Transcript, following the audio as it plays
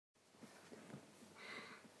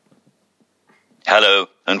Hello,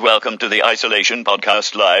 and welcome to the Isolation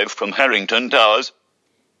Podcast live from Harrington Towers.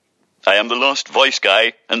 I am the Lost Voice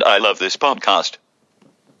Guy, and I love this podcast.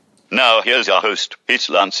 Now, here's our host, it's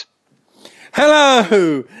Lance.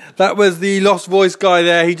 Hello! That was the Lost Voice Guy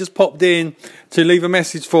there. He just popped in to leave a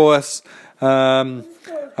message for us. I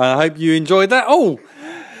hope you enjoyed that.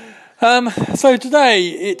 So today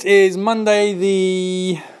it is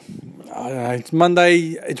Monday it's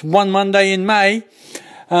one Monday in May.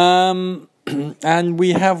 And we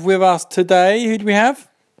have with us today, who do we have?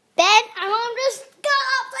 Ben, and I'm just going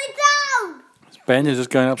upside down. Ben is just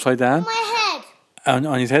going upside down. On my head.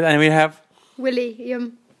 On his head. And we have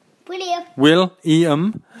William. Will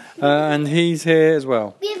Iam. And he's here as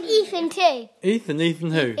well. We have Ethan too. Ethan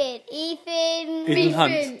who? Ethan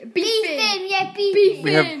Hunt. Beefin, yeah, Beefin.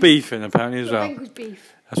 We have Beefin apparently as well. Ben calls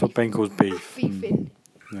beef. That's what Ben calls beef. Beefin.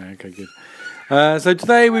 No, okay, good. So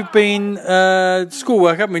today we've been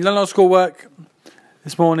schoolwork, haven't we? Done a lot of schoolwork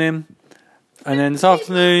this morning. And then this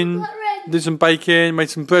afternoon, did some baking, made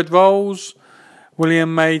some bread rolls.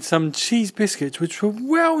 William made some cheese biscuits, which were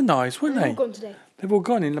well nice, weren't they? They've all gone today. They've all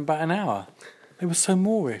gone in about an hour. They were so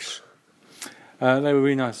Moorish. They were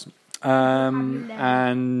really nice.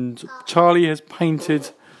 And Charlie has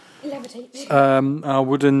painted our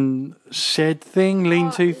wooden shed thing,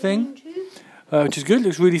 lean-to thing, which is good,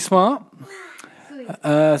 looks really smart.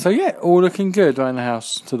 So yeah, all looking good around the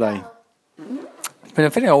house today. It's been a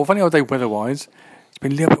funny old day weather-wise. It's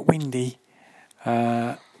been a little bit windy,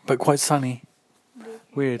 but quite sunny.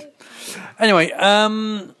 Weird. Anyway,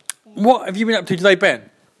 what have you been up to today, Ben?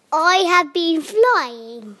 I have been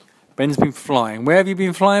flying. Ben's been flying. Where have you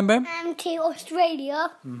been flying, Ben? To Australia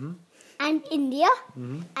and India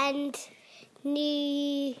and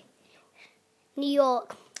New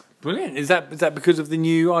York. Brilliant. Is that because of the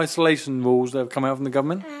new isolation rules that have come out from the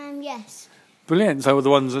government? Yes. Brilliant. So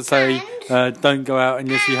the ones that say don't go out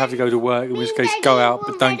unless you have to go to work, in which case go out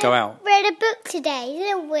but don't go out. We read a book today,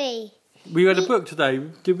 didn't we? We read a book today,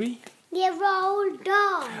 did we? Yeah, Roald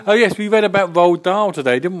Dahl. Oh yes, we read about Roald Dahl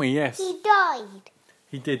today, didn't we? Yes. He died.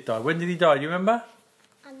 He did die. When did he die? Do you remember?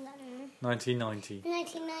 I don't know. 1990.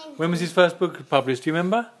 1990. When was his first book published? Do you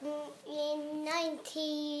remember? In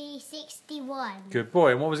 1961. Good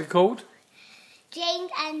boy. And what was it called?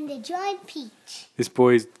 James and the Giant Peach. This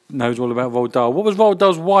boy knows all about Roald Dahl. What was Roald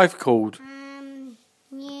Dahl's wife called?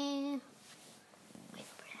 Yeah.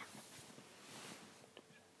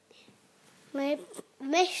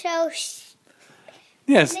 Michelle.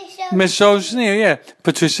 Yes, Michelle Neal, yeah.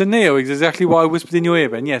 Patricia Neal is exactly what I whispered in your ear,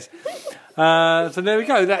 Ben, yes. So there we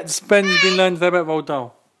go. That's Ben's been learning today about Roald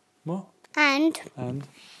Dahl. What? And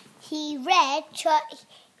he helped to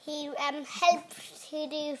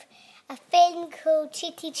do a thing called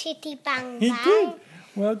Chitty Chitty Bang Bang. He did.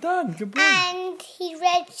 Well done. Good boy. And he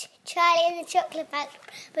read Charlie and the Chocolate Factory,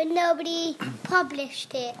 but nobody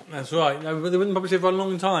published it. That's right. No, but they wouldn't publish it for a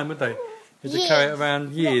long time, would they? They had to carry it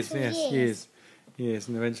around years. Yes,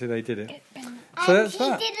 and eventually they did it. So that's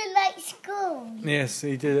that. He didn't like school. Yes,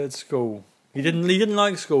 he did at school. He didn't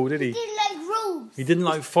like school, did he? He didn't like rules. He didn't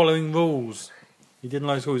like following rules. He didn't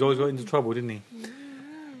like school. He always got into trouble, didn't he?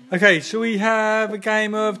 Okay, shall we have a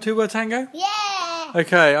game of Two-Word Tango? Yeah.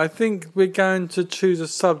 Okay, I think we're going to choose a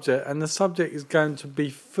subject, and the subject is going to be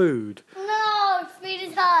food. No, food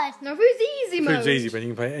is hard. No, food's easy, Food's easy, but you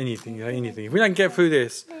can play anything. If we don't get through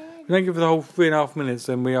this, if we don't get through the whole 3.5 minutes,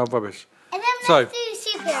 then we are rubbish. And then let's do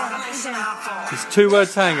superheroes. It's Two-Word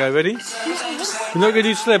Tango. Ready? We're not going to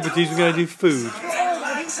do celebrities. We're going to do food.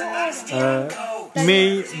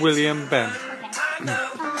 Me, William, Ben.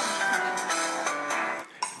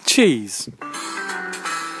 Cheese.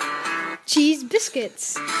 Cheese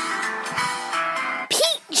biscuits.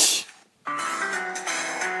 Peach.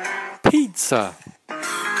 Pizza.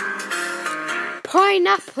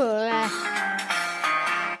 Pineapple.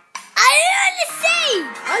 I want to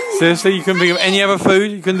see. Seriously, you couldn't think of any other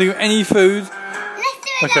food? You couldn't think of any food? Let's do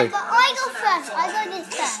it Okay. now, but I go first. I go this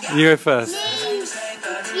first. You go first.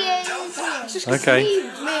 You. Okay.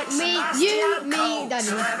 Me, you,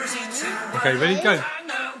 Daddy. Okay, ready? Go.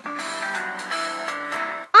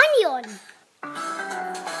 Onion.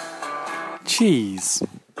 Cheese.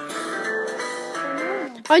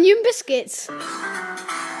 Onion biscuits.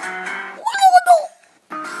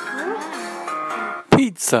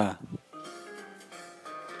 Pizza.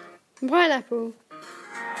 Pineapple.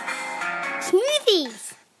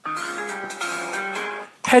 Smoothies.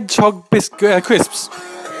 Hedgehog crisps.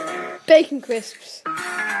 Bacon crisps.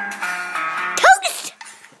 Toast.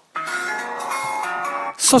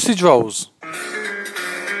 Sausage rolls.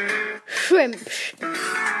 Shrimp.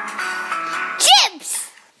 Chips.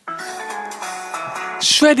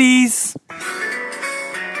 Shreddies.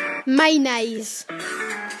 Mayonnaise.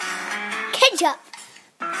 Ketchup.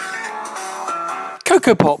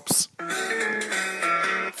 Cocoa Pops.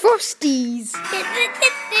 Frosties.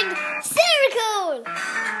 Circle.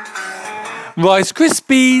 Rice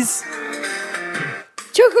Krispies.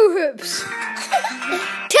 Choco Hoops.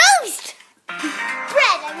 Toast.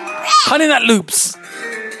 Bread. Honey Nut Loops.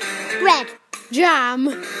 Bread. Jam.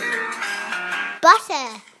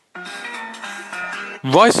 Butter.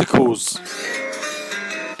 Ricicles.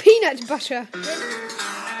 Peanut butter.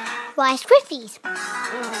 Rice Krispies.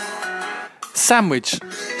 Sandwich.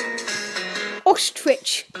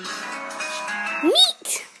 Ostrich.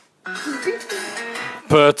 Meat.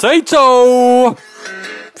 Potato.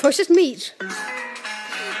 Processed meat.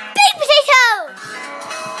 Baked potato.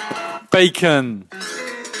 Bacon.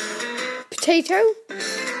 Potato.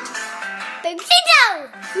 Baked potato.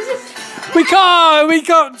 We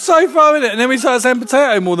got so far in it, and then we started saying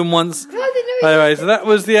potato more than once. Anyway, so that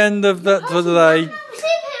was the end of that for today.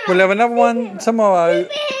 We'll have another one tomorrow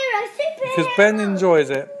because Ben enjoys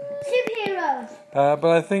it. Superheroes. But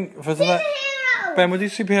I think for tonight, Superheroes. Ben, we'll do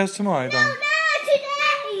superheroes tomorrow, No, Dan.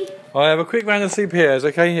 today. I'll have a quick round of superheroes.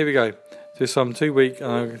 Okay, here we go. Just I'm too weak and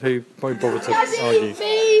I'm too probably bothered to argue.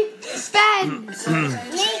 Me. Ben. Me, Ben,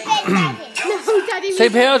 Daddy. No, Daddy.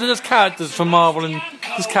 Superheroes are just characters from Marvel and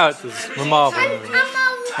just characters from Marvel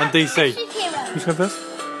and DC. Superhero. Who's going first?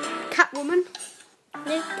 Catwoman.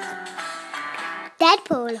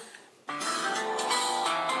 Deadpool.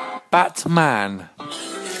 Batman.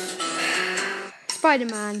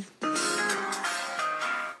 Spider-Man.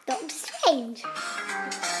 Doctor Strange.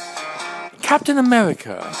 Captain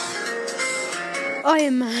America.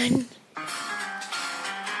 Iron Man.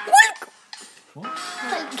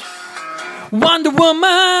 Wonder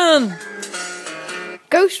Woman.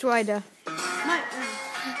 Ghost Rider.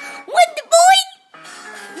 Wonder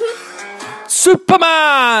Boy.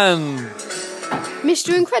 Superman.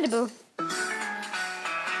 Mr. Incredible.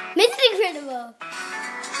 Mr. Incredible.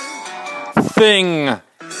 Thing.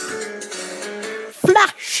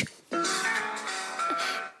 Flash.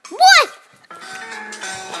 What?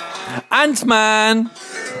 Ant-Man.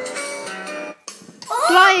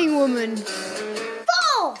 Flying Woman.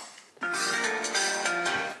 Four.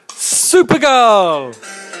 Supergirl.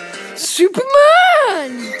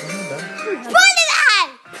 Superman. Spider-Man.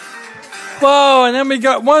 Whoa, and then we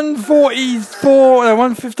got 144,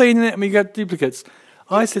 115 in it, and we got duplicates.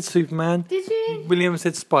 I said Superman. Did you? William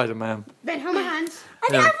said Spider-Man. Ben, hold my hands. I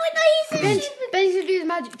don't know you said Ben, super. Ben should do the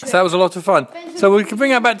magic trick. So that was a lot of fun. So we can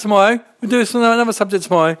bring that back tomorrow. We'll do another subject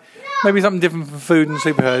tomorrow. Maybe something different from food and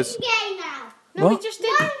superheroes. Game now. No, we What? just did.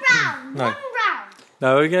 One round. No. One round.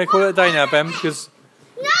 No, we're going to call it a day now, Ben, because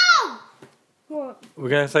No. What? we're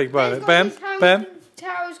going to say goodbye. Ben's got Ben, his Ben,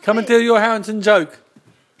 towers come and clear. do your Harrington joke.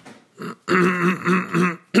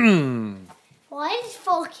 Why does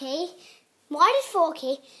Forky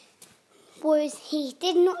was he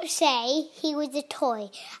did not say he was a toy.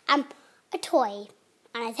 A toy.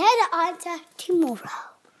 And I tell the answer tomorrow.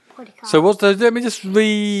 Podcast. So let me just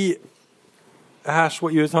rehash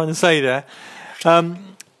what you were trying to say there.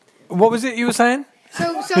 What was it you were saying?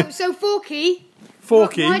 So Forky.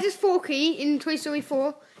 Forky. Why does Forky in Toy Story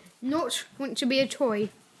 4 not want to be a toy?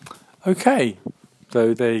 Okay,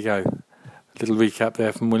 so there you go. A little recap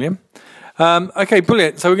there from William. Okay,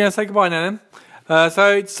 brilliant. So we're going to say goodbye now then.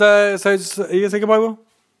 So it's are you going to say goodbye, Will?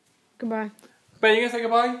 Goodbye. Ben, you going to say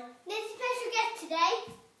goodbye? There's a special guest today.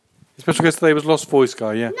 The special guest today was Lost Voice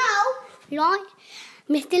Guy, yeah. No. Lion.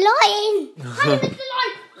 Mr. Lion.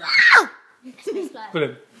 Hi, Mr. Lion.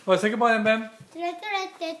 Brilliant. All right, say goodbye then, Ben.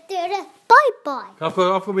 Bye-bye. I've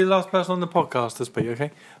got to be the last person on the podcast to speak, okay?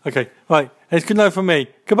 Okay, right. It's good night from me.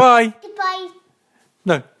 Goodbye. Goodbye.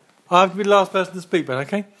 No, I have to be the last person to speak, Ben,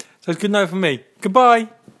 okay? So it's good night from me. Goodbye.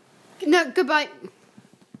 No, goodbye.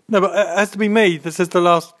 No, but it has to be me that says the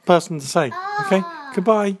last person to say, okay?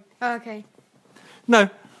 Goodbye. Oh, okay. No,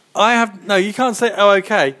 you can't say, oh,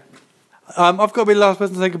 okay. I've got to be the last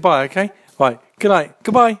person to say goodbye, okay? Right, good night.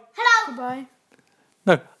 Goodbye. Hello. Goodbye.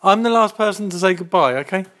 No, I'm the last person to say goodbye,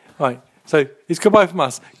 okay? Right, so it's goodbye from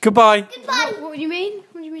us. Goodbye. Goodbye. What do you mean?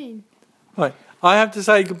 What do you mean? Right, I have to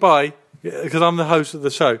say goodbye because I'm the host of the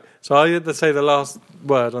show. So I have to say the last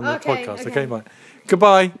word on the Okay, podcast, okay. okay? Right.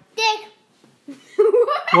 Goodbye. Dig.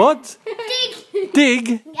 What? Dig.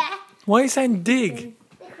 Dig? Yeah. Why are you saying dig? Dig.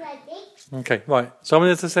 Okay, right. So I'm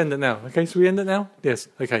going to send it now. Okay, so we end it now? Yes,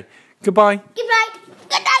 okay. Goodbye. Goodbye. Good night.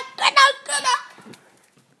 Good night. Good night.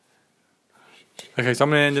 Okay, so I'm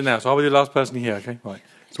going to end it now. So I'll be the last person here, okay? Right.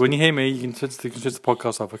 So when you hear me, you can switch the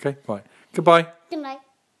podcast off, okay? Right. Goodbye. Good night.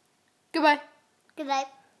 Goodbye. Good night.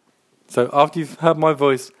 So after you've heard my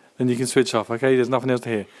voice then you can switch off. Okay, there's nothing else to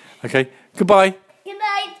hear. Okay, goodbye. Good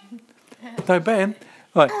night. No, Ben.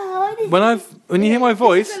 Right. Oh, When you hear my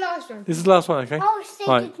voice, This is the last one. this is the last one. Okay. I'll say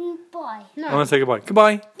Right. goodbye. I want to say goodbye.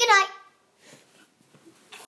 Goodbye. Good